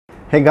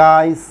Hey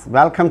guys,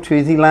 welcome to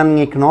Easy Learning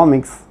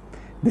Economics.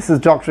 This is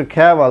Dr.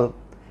 Keval.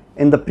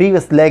 In the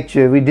previous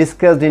lecture, we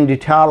discussed in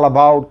detail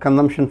about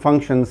consumption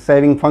function,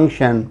 saving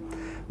function.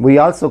 We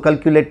also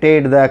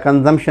calculated the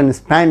consumption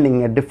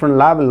spending at different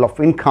level of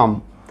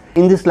income.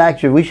 In this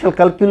lecture, we shall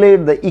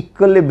calculate the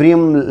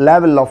equilibrium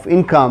level of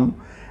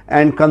income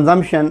and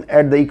consumption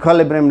at the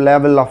equilibrium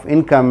level of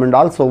income, and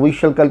also we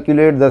shall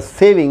calculate the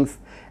savings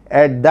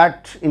at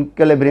that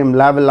equilibrium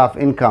level of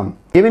income.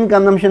 Given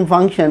consumption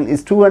function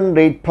is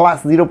 200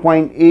 plus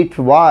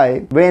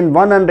 0.8y when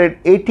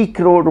 180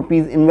 crore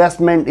rupees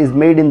investment is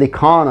made in the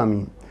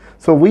economy.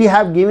 So we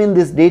have given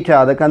this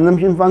data, the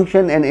consumption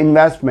function and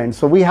investment.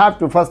 So we have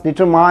to first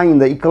determine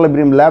the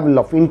equilibrium level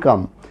of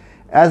income.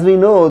 As we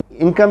know,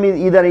 income is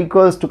either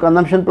equals to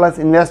consumption plus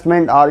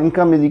investment or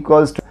income is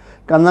equals to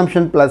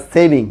consumption plus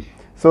saving.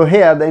 So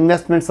here the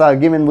investments are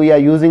given. We are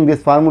using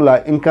this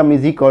formula, income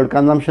is equal to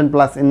consumption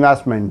plus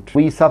investment.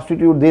 We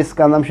substitute this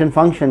consumption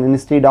function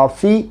instead of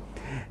C,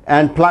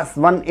 and plus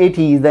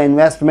 180 is the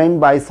investment.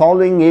 By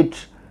solving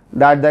it,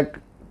 that the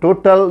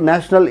total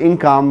national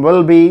income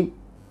will be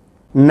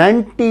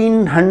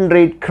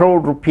 1900 crore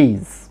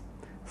rupees.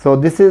 So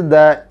this is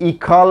the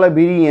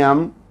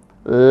equilibrium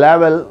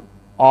level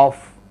of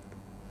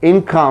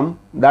income,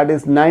 that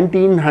is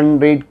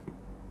 1900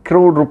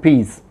 crore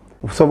rupees.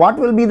 So what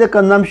will be the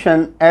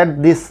consumption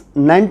at this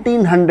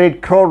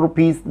 1900 crore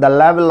rupees, the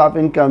level of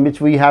income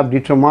which we have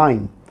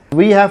determined?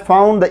 We have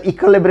found the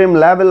equilibrium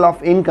level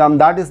of income,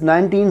 that is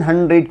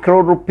 1900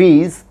 crore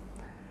rupees.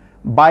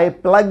 By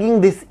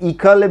plugging this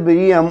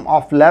equilibrium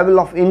of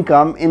level of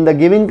income in the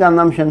given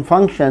consumption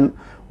function,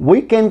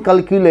 we can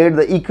calculate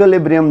the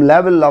equilibrium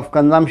level of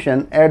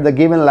consumption at the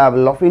given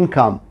level of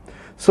income.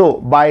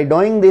 So by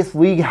doing this,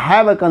 we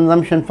have a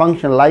consumption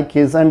function like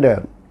is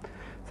under.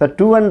 So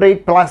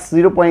 200 plus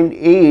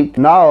 0.8.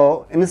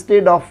 Now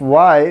instead of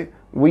y,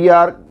 we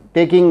are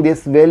taking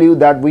this value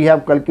that we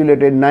have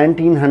calculated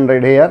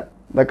 1900 here.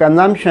 The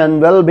consumption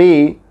will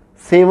be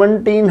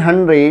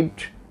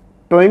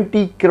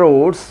 1720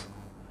 crores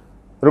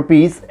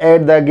rupees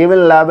at the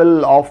given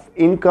level of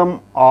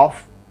income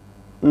of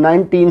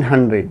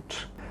 1900.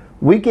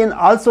 We can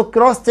also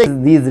cross check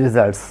these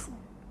results.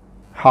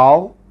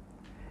 How?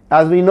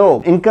 As we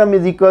know, income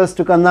is equals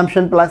to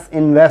consumption plus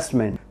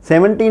investment.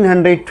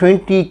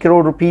 1720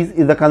 crore rupees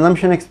is the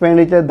consumption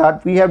expenditure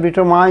that we have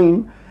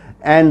determined,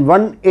 and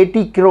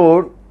 180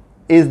 crore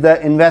is the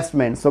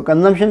investment. So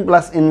consumption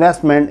plus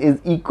investment is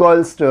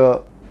equals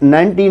to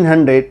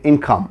 1900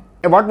 income.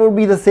 What would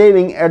be the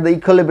saving at the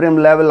equilibrium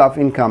level of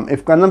income?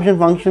 If consumption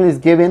function is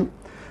given,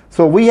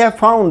 so we have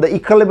found the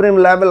equilibrium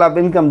level of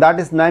income, that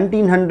is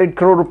 1900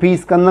 crore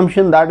rupees,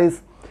 consumption that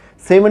is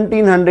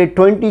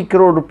 1720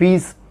 crore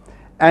rupees.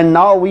 And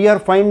now we are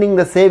finding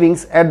the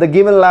savings at the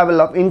given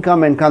level of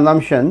income and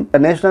consumption. The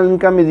national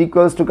income is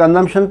equals to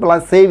consumption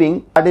plus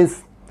saving, that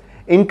is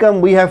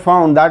income we have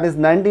found, that is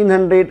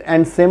 1900,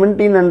 and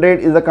 1700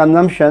 is the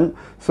consumption.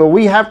 So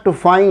we have to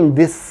find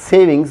this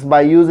savings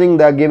by using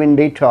the given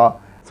data.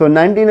 So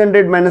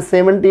 1900 minus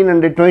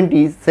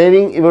 1720,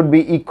 saving it would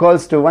be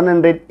equals to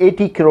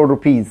 180 crore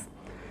rupees.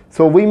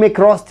 So we may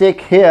cross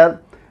check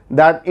here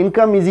that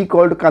income is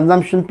equal to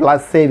consumption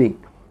plus saving.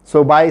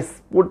 So by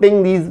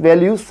putting these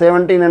values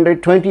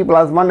 1720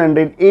 plus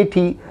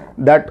 180,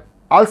 that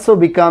also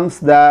becomes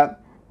the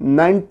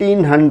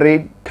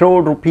 1900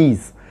 crore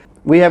rupees.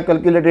 We have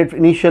calculated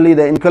initially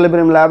the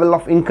equilibrium level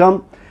of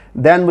income,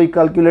 then we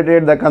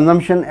calculated the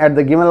consumption at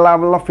the given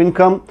level of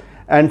income,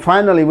 and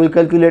finally we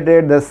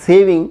calculated the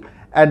saving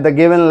at the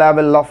given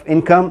level of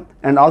income,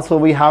 and also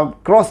we have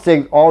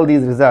cross-checked all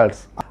these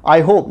results.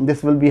 I hope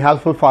this will be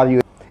helpful for you.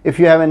 If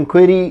you have any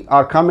query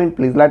or comment,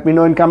 please let me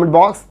know in comment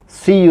box.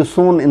 See you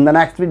soon in the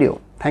next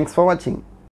video. Thanks for watching.